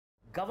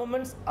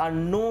Governments are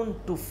known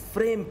to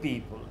frame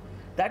people.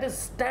 That is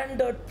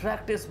standard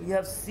practice we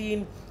have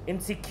seen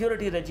in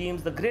security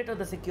regimes. The greater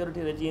the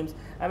security regimes,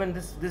 I mean,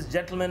 this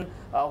gentleman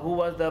who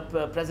was the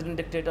president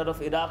dictator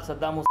of Iraq,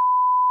 Saddam Hussein.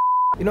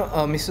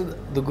 Mr.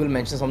 Duggal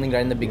mentioned something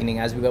right in the beginning.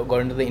 As we got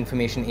into the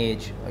information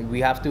age,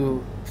 we have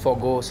to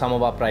forego some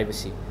of our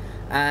privacy.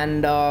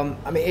 And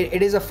I mean,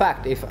 it is a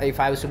fact. If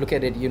I was to look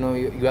at it, you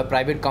have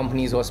private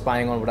companies who are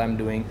spying on what I'm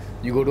doing.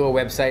 You go to a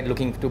website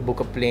looking to book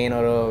a plane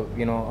or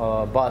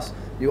a bus,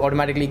 you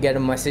automatically get a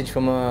message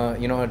from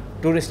a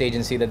tourist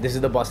agency that this is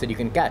the bus that you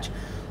can catch.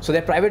 So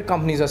their private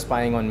companies are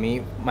spying on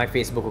me, my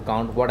Facebook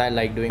account, what I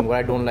like doing, what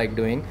I don't like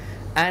doing.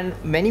 And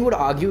many would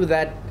argue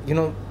that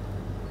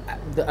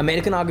the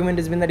American argument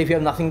has been that if you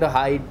have nothing to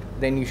hide,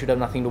 then you should have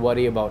nothing to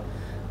worry about.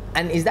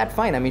 And is that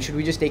fine? I mean, should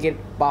we just take it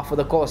par for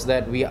the course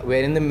that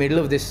we're in the middle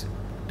of this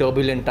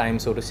turbulent time,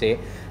 so to say,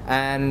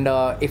 and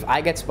if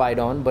I get spied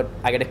on, but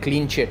I get a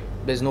clean chit,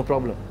 there's no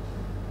problem?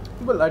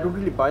 Well, I don't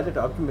really buy that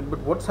argument, but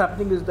what's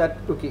happening is that,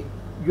 okay,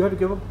 you have to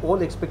give up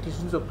all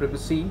expectations of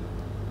privacy,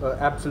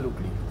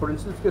 absolutely. For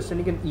instance, if you're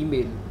sending an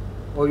email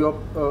or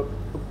you're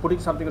putting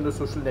something on the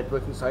social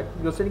networking site,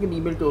 you're sending an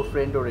email to a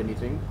friend or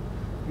anything,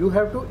 you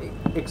have to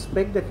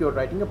expect that you're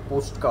writing a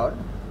postcard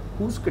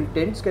whose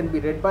contents can be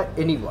read by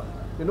anyone.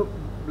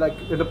 Like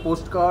in a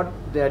postcard,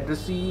 the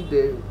addressee,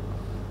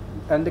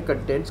 and the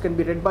contents can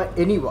be read by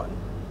anyone.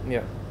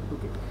 Yeah.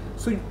 Okay.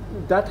 So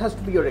that has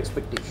to be your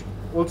expectation.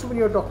 Also, when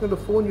you're talking on the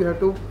phone, you have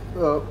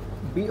to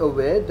be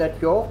aware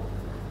that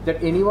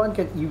that anyone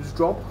can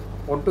eavesdrop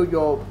onto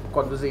your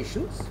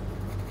conversations,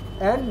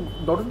 and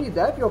not only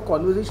that, your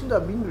conversations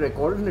are being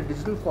recorded in a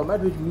digital format,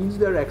 which means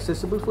they are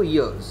accessible for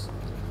years.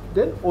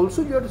 Then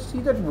also you have to see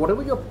that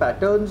whatever your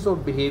patterns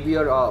of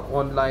behavior are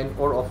online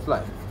or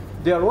offline,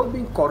 they are all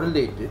being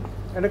correlated,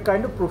 and a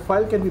kind of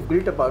profile can be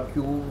built about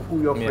you,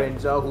 who your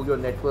friends are, who your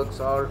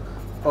networks are,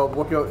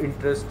 what your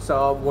interests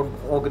are, what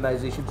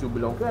organizations you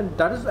belong to, and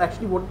that is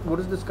actually what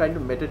is this kind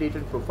of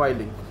metadata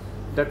profiling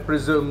that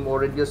PRISM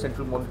or India's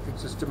central monitoring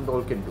system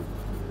all can do.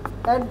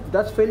 And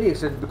that's fairly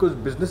extensive because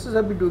businesses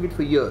have been doing it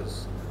for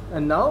years.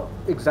 And now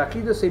exactly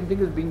the same thing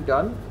is being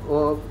done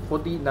for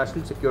the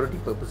national security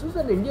purposes,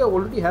 and India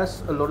already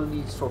has a lot of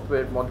these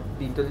software,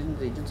 the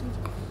intelligence agencies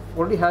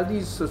already have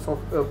these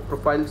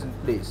profiles in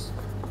place,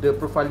 the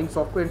profiling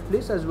software in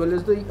place, as well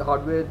as the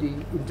hardware, the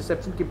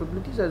interception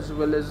capabilities, as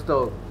well as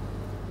the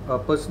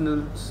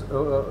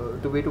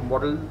the way to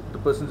model the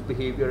person's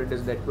behavior and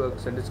his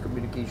networks and his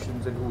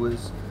communications and who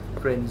his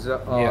friends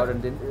are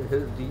and then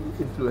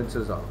the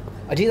influencers are.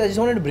 Ajit, I just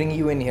wanted to bring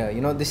you in here.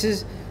 This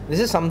is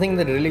something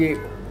that really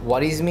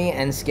worries me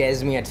and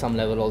scares me at some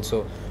level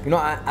also.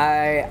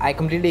 I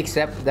completely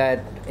accept that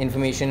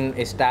information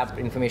is tapped,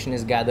 information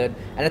is gathered,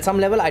 and at some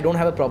level I don't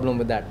have a problem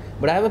with that.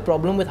 But I have a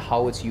problem with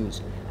how it's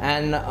used.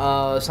 And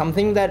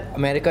something that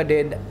America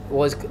did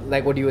was,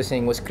 like what you were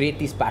saying, was create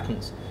these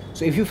patterns.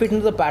 So if you fit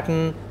into the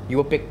pattern, you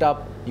were picked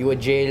up, you were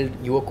jailed,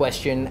 you were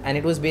questioned, and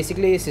it was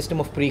basically a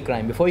system of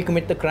pre-crime. Before you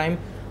commit the crime,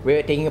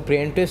 we're taking a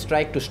preemptive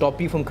strike to stop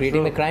you from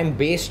creating the crime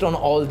based on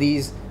all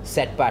these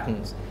set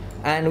patterns.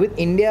 And with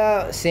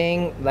India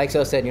saying, like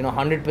Sir said,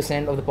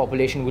 100% of the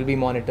population will be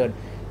monitored,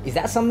 is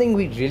that something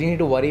we really need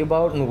to worry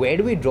about? And where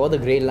do we draw the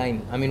grey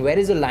line? I mean, where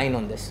is the line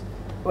on this?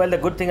 Well, the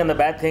good thing and the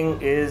bad thing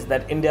is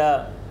that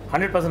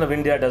 100% of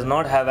India does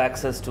not have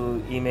access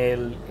to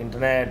email,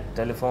 internet,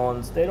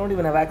 telephones. They don't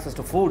even have access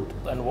to food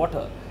and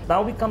water.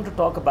 Now we come to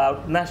talk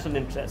about national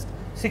interest,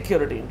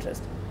 security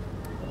interest.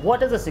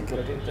 What is a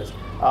security interest?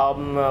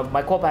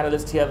 My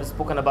co-panelists here have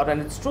spoken about it,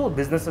 and it's true,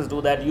 businesses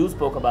do that, you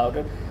spoke about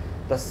it.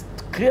 The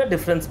clear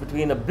difference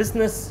between a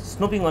business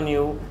snooping on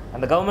you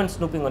and the government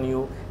snooping on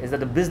you is that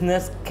the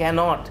business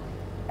cannot,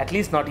 at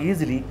least not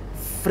easily,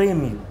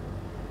 frame you.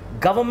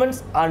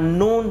 Governments are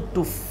known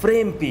to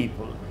frame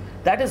people.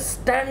 That is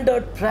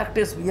standard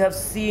practice we have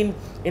seen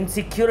in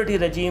security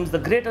regimes, the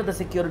greater the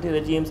security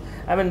regimes.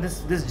 I mean,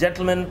 this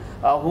gentleman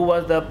who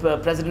was the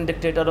president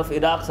dictator of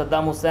Iraq,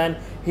 Saddam Hussein,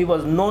 he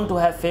was known to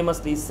have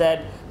famously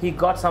said, he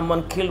got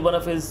someone killed, one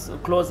of his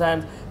close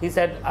hands, he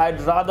said,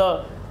 I'd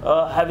rather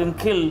have him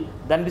killed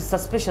than be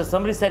suspicious.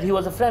 Somebody said he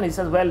was a friend. He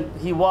says, well,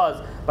 he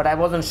was, but I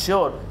wasn't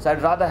sure, so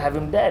I'd rather have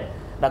him dead.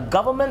 Now,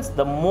 governments,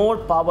 the more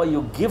power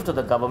you give to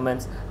the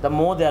governments, the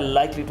more they are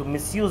likely to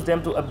misuse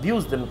them, to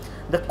abuse them.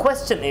 The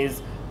question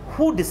is,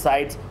 who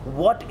decides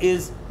what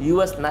is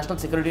US national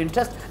security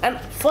interest? And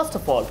first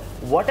of all,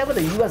 whatever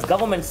the US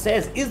government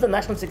says is the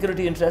national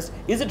security interest,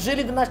 is it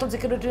really the national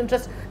security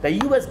interest? The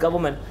US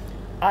government,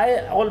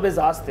 I always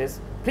ask this,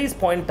 please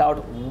point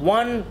out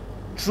one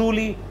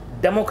truly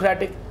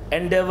democratic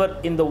endeavor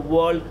in the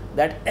world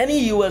that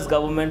any US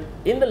government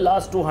in the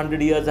last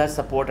 200 years has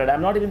supported.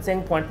 I'm not even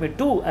saying point me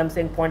two, I'm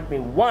saying point me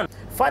one.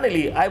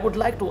 Finally, I would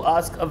like to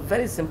ask a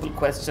very simple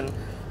question.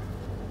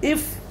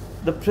 If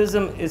the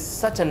PRISM is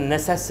such a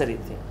necessary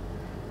thing,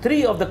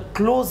 three of the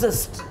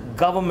closest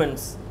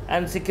governments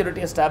and security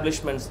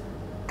establishments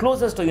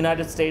closest to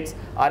United States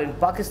are in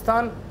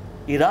Pakistan,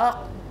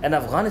 Iraq and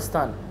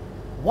Afghanistan.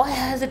 Why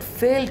has it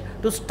failed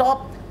to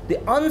stop the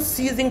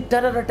unceasing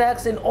terror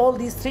attacks in all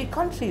these three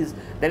countries.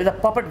 There is a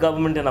puppet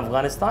government in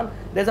Afghanistan,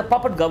 there is a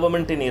puppet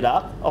government in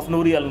Iraq of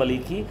Nouri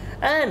al-Maliki,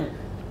 and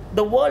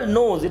the world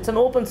knows, it's an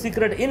open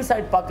secret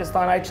inside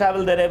Pakistan. I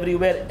travel there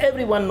everywhere.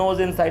 Everyone knows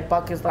inside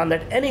Pakistan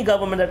that any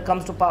government that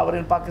comes to power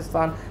in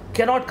Pakistan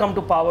cannot come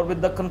to power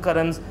with the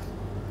concurrence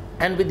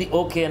and with the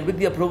okay and with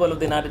the approval of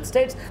the United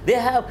States. They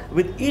have,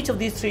 with each of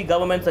these three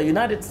governments, the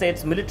United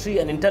States military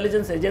and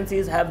intelligence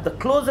agencies have the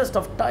closest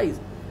of ties.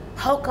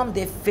 How come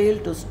they fail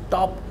to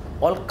stop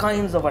all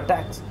kinds of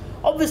attacks?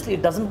 Obviously,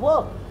 it doesn't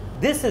work.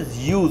 This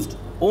is used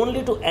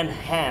only to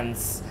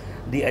enhance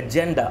the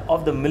agenda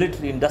of the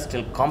military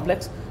industrial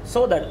complex,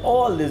 so that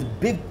all these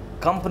big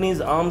companies,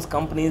 arms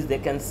companies, they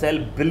can sell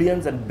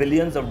billions and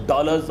billions of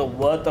dollars of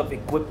worth of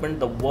equipment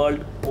the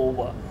world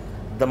over.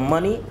 The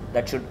money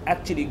that should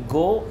actually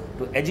go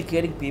to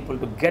educating people,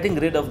 to getting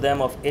rid of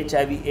them of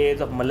HIV, AIDS,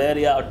 of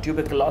malaria or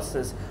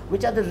tuberculosis,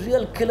 which are the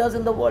real killers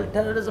in the world.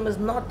 Terrorism is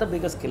not the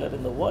biggest killer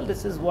in the world.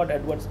 This is what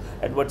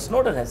Edward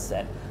Snowden has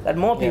said, that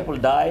more people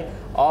die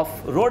of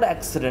road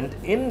accident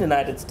in the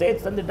United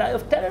States than they die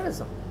of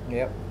terrorism.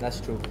 Yeah,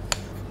 that's true.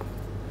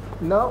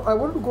 Now, I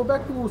want to go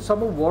back to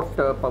some of what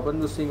Pavan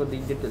was saying on the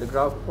Indian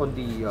Telegraph, on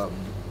the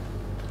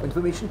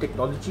Information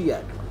Technology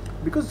Act,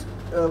 because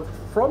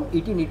from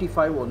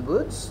 1885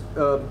 onwards,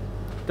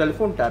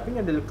 telephone tapping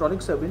and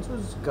electronic surveillance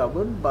was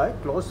governed by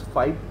Clause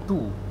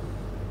 5.2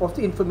 of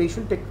the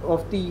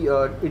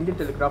Indian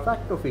Telegraph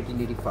Act of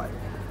 1885.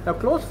 Now,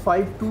 Clause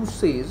 5.2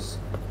 says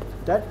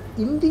that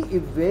in the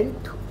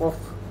event of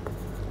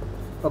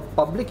a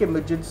public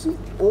emergency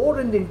or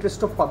in the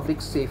interest of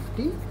public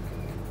safety,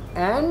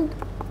 and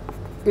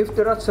if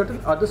there are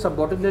certain other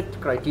subordinate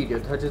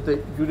criteria, such as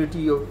the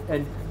unity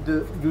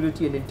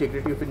and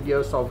integrity of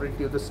India,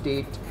 sovereignty of the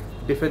state,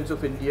 defense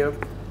of India,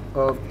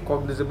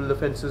 cognizable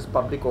offences,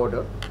 public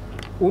order,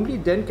 only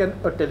then can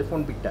a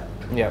telephone be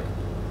tapped. Yeah.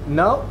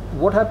 Now,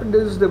 what happened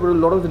is there were a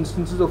lot of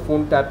instances of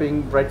phone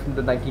tapping right from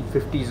the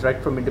 1950s,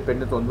 right from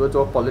independence onwards,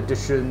 of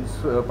politicians,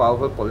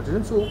 powerful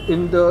politicians. So,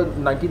 in the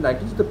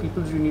 1990s, the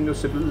People's Union of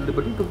Civil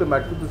Liberty took the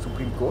matter to the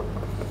Supreme Court,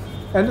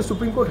 and the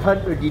Supreme Court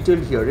had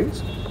detailed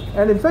hearings.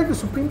 And in fact, the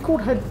Supreme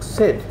Court had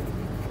said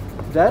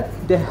that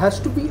there has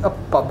to be a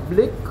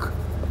public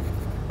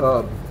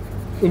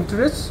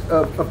interest,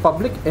 a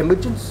public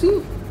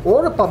emergency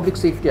or a public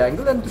safety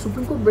angle, and the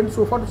Supreme Court went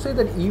so far to say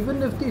that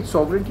even if the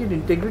sovereignty and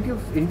integrity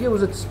of India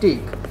was at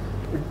stake,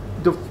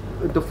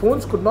 the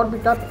phones could not be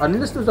tapped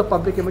unless there was a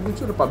public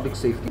emergency or a public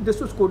safety. This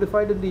was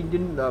codified in the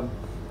Indian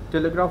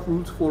Telegraph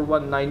Rules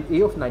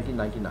 419A of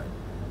 1999.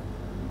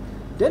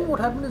 Then what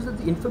happened is that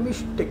the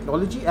Information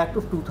Technology Act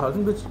of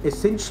 2000, which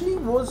essentially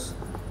was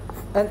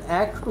an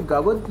act to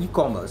govern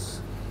e-commerce,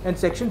 and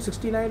Section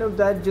 69 of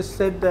that just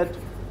said that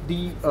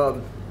the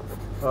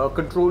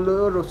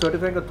controller or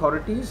certifying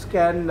authorities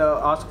can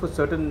ask for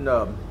certain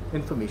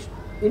information.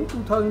 In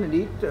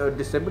 2008,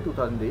 December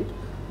 2008,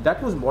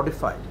 that was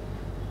modified,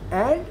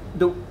 and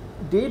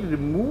they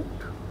removed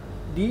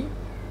the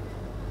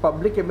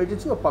public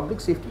emergency or public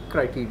safety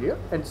criteria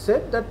and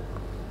said that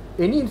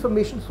any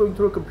information flowing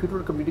through a computer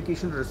or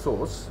communication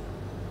resource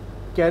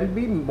can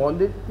be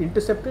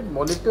intercepted,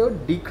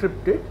 monitored,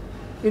 decrypted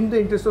in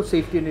the interest of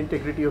safety and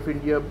integrity of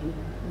India,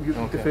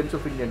 defense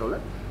of India and all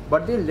that.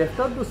 But they left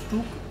out those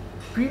two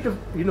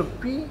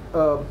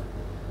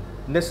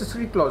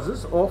necessary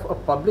clauses of a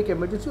public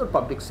emergency or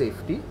public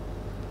safety.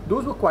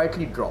 Those were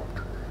quietly dropped.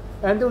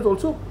 And there was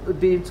also,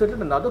 they inserted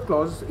another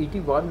clause,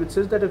 81, which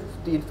says that if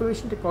the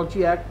Information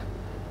Technology Act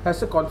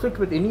has a conflict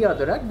with any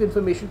other act, the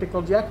Information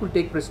Technology Act will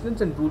take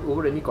precedence and rule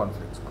over any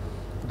conflicts.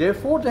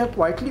 Therefore, they have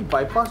quietly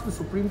bypassed the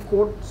Supreme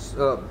Court's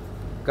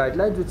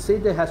guidelines, which say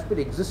there has to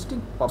be an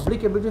existing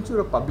public emergency or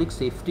a public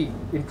safety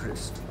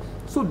interest.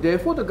 So,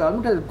 therefore, the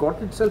government has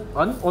got itself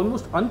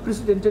almost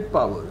unprecedented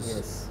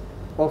powers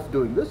of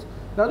doing this.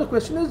 Now, the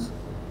question is,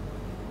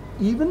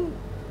 even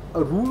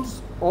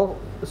rules of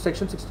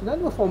Section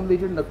 69 were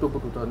formulated in October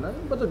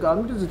 2009, but the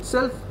government is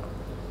itself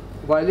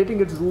violating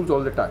its rules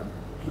all the time.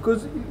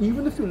 Because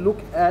even if you look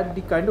at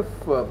the kind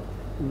of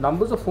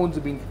numbers of phones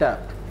being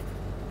tapped,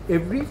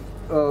 every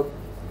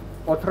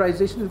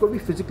authorization is going to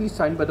be physically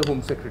signed by the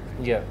Home Secretary.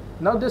 Yeah.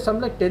 Now there's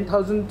something like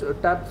 10,000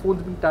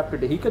 phones being tapped a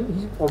day. He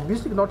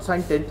obviously cannot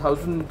sign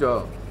 10,000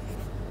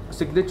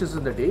 signatures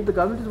in a day. The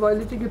government is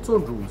violating its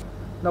own rules.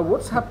 Now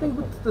what's happening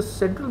with the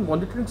central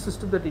monitoring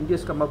system that India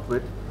has come up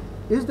with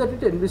is that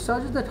it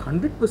envisages that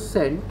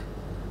 100%,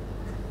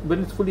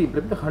 when it's fully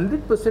implemented,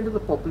 100% of the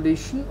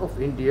population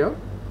of India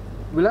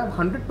will have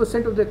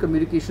 100% of their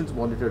communications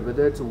monitored,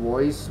 whether it's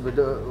voice,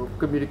 whether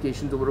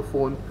communications over a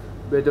phone,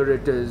 whether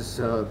it is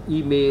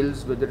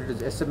emails, whether it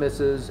is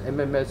SMSs,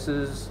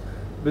 MMSs,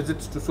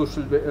 visits to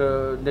social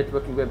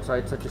networking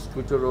websites such as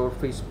Twitter or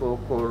Facebook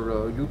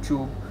or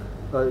YouTube,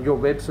 your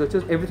web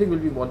searches, everything will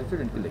be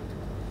monitored and collected.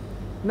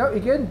 Now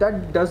again,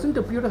 that doesn't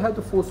appear to have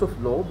the force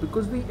of law,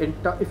 because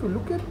if you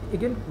look at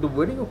again the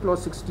wording of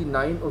Clause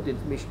 69 of the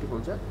Information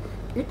Technology Act,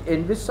 it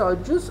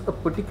envisages a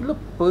particular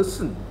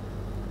person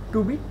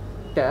to be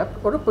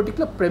tapped or a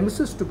particular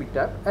premises to be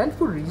tapped, and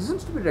for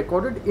reasons to be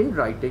recorded in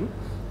writing,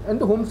 and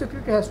the Home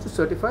Secretary has to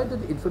certify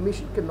that the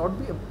information cannot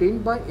be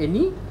obtained by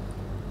any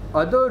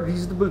other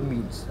reasonable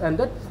means, and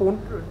that phone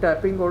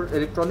tapping or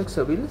electronic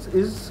surveillance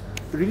is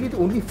really the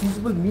only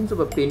feasible means of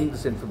obtaining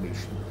this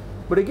information.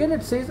 But again,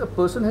 it says a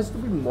person has to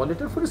be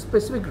monitored for a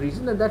specific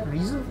reason, and that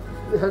reason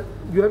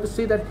you have to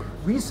say that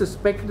we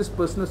suspect this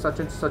person of such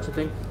and such a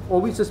thing,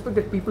 or we suspect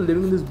that people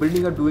living in this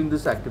building are doing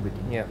this activity.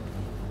 Yeah.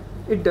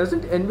 It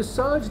doesn't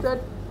envisage that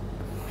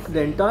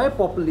the entire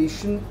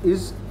population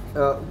is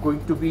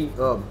going to be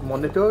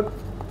monitored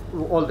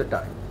all the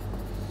time,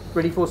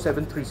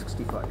 24/7,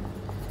 365.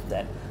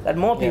 That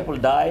more people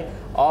die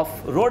of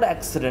road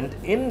accident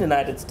in the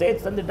United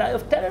States than they die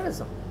of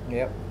terrorism.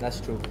 Yeah, that's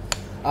true.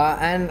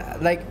 And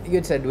like you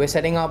had said, we're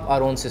setting up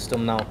our own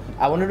system now.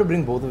 I wanted to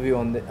bring both of you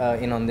on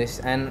in on this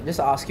and just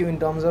ask you in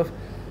terms of,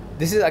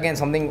 this is again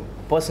something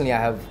personally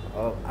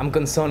I'm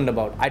concerned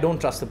about. I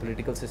don't trust the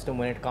political system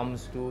when it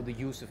comes to the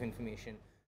use of information.